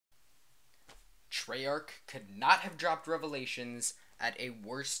Treyarch could not have dropped Revelations at a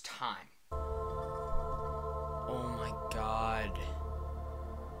worse time. Oh my god.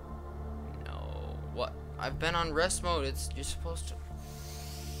 No. What? I've been on rest mode. You're supposed to...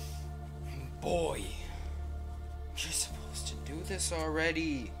 Boy. You're supposed to do this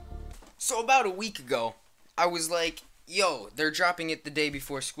already. So about a week ago, I was like, yo, they're dropping it the day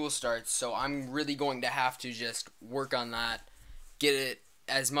before school starts, so I'm really going to have to just work on that, get it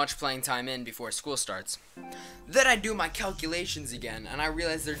as much playing time in before school starts. Then I do my calculations again, and I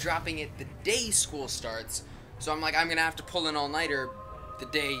realize they're dropping it the day school starts, so I'm like, I'm gonna have to pull an all-nighter the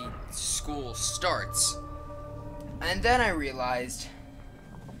day school starts. And then I realized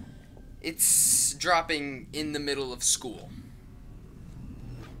it's dropping in the middle of school.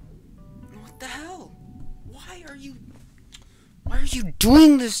 What the hell? Why are you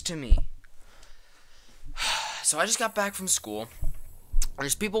doing this to me? So I just got back from school.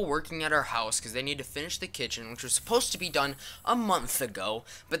 There's people working at our house because they need to finish the kitchen, which was supposed to be done a month ago,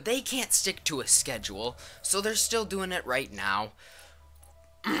 but they can't stick to a schedule, so they're still doing it right now.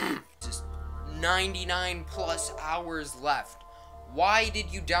 Just 99 plus hours left. Why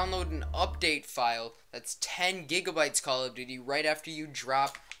did you download an update file that's 10 gigabytes Call of Duty right after you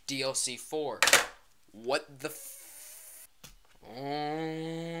drop DLC 4? What the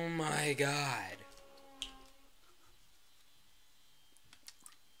Oh my god.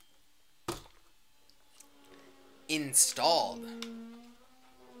 Installed.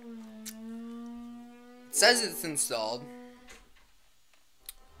 It says it's installed.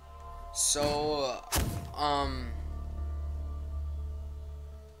 So,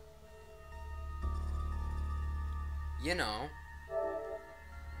 you know,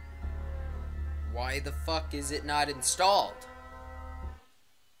 why the fuck is it not installed?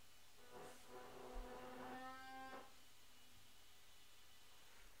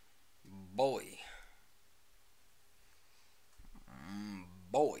 Boy.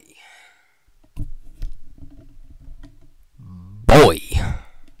 Boy. Boy.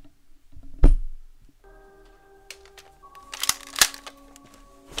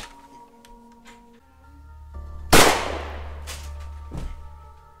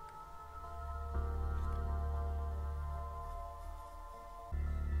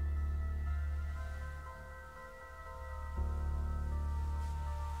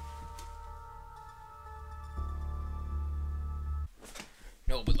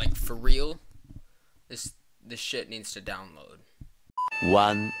 No, but like for real, this shit needs to download.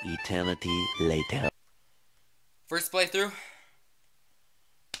 One eternity later. First playthrough.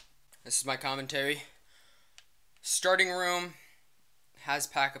 This is my commentary. Starting room has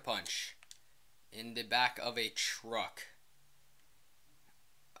Pack-a-Punch in the back of a truck.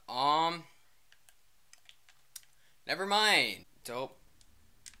 Never mind. Dope.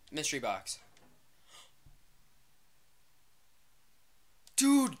 Mystery box.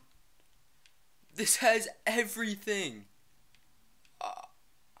 Dude, this has everything.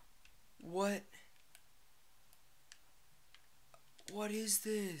 What? What is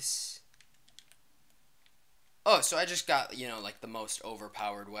this? Oh, so I just got, you know, like the most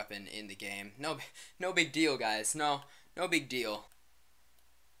overpowered weapon in the game. No big deal, guys. No big deal.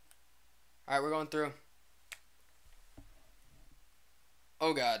 All right, we're going through.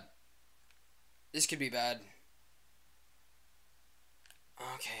 Oh God, this could be bad.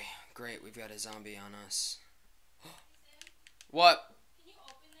 Okay, great. We've got a zombie on us. What? Can you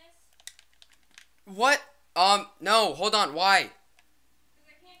open this? What? No, hold on. Why? Because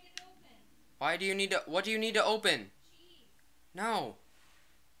I can't get it open. Why do you need to, what do you need to open? Cheese. No.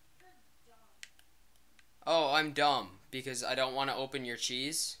 You're dumb. Oh, I'm dumb because I don't want to open your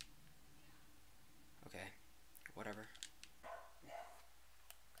cheese? Okay, whatever.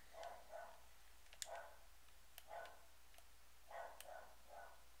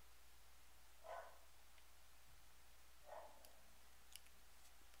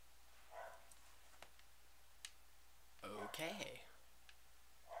 Okay.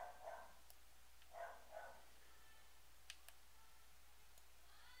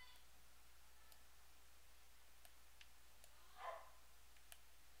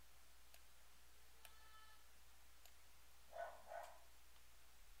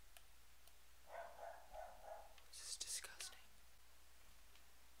 This is disgusting.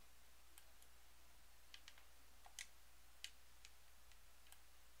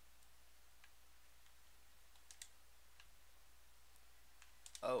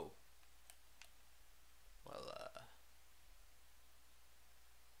 Oh. Well,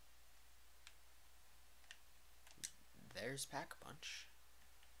 there's Pack-a-Punch.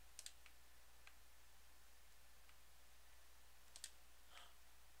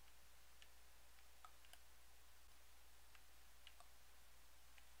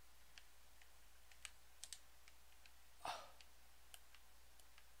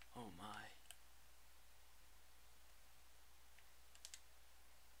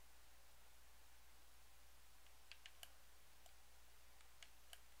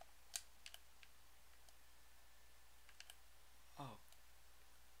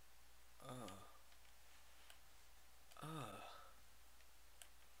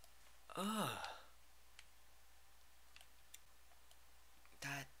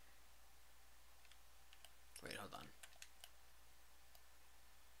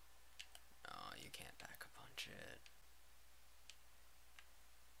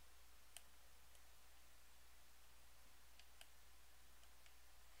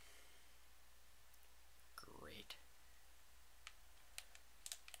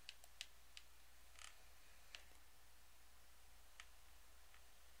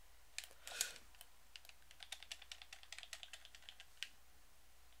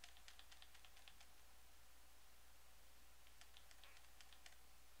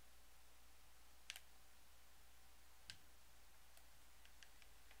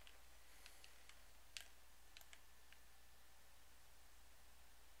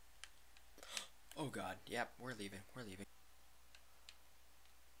 god. Yep, we're leaving. We're leaving.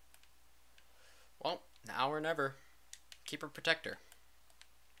 Well, now or never. Keeper protector.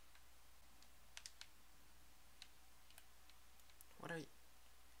 What are you?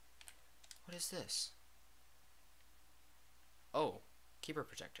 What is this? Oh, keeper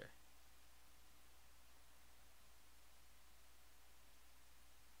protector.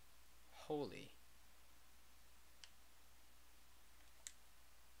 Holy.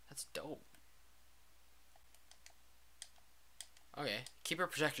 That's dope. Okay, keeper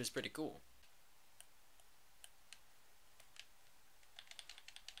protector is pretty cool.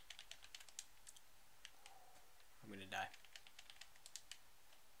 I'm gonna die.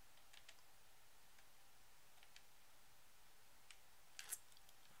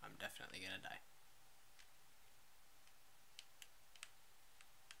 I'm definitely gonna die.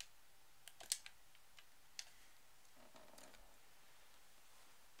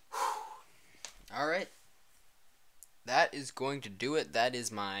 Alright. That is going to do it. That is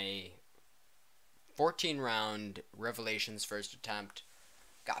my 14 round Revelations first attempt.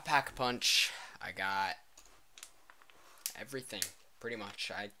 Got Pack-a-Punch. I got everything, pretty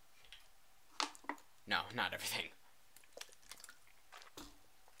much. No, not everything.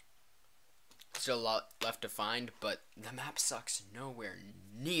 Still a lot left to find, but the map sucks nowhere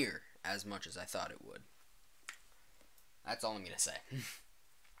near as much as I thought it would. That's all I'm gonna say.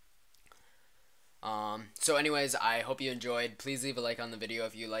 So anyways, I hope you enjoyed. Please leave a like on the video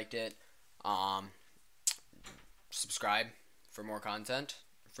if you liked it. Subscribe for more content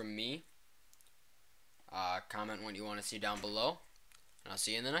from me. Comment what you want to see down below. And I'll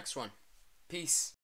see you in the next one. Peace.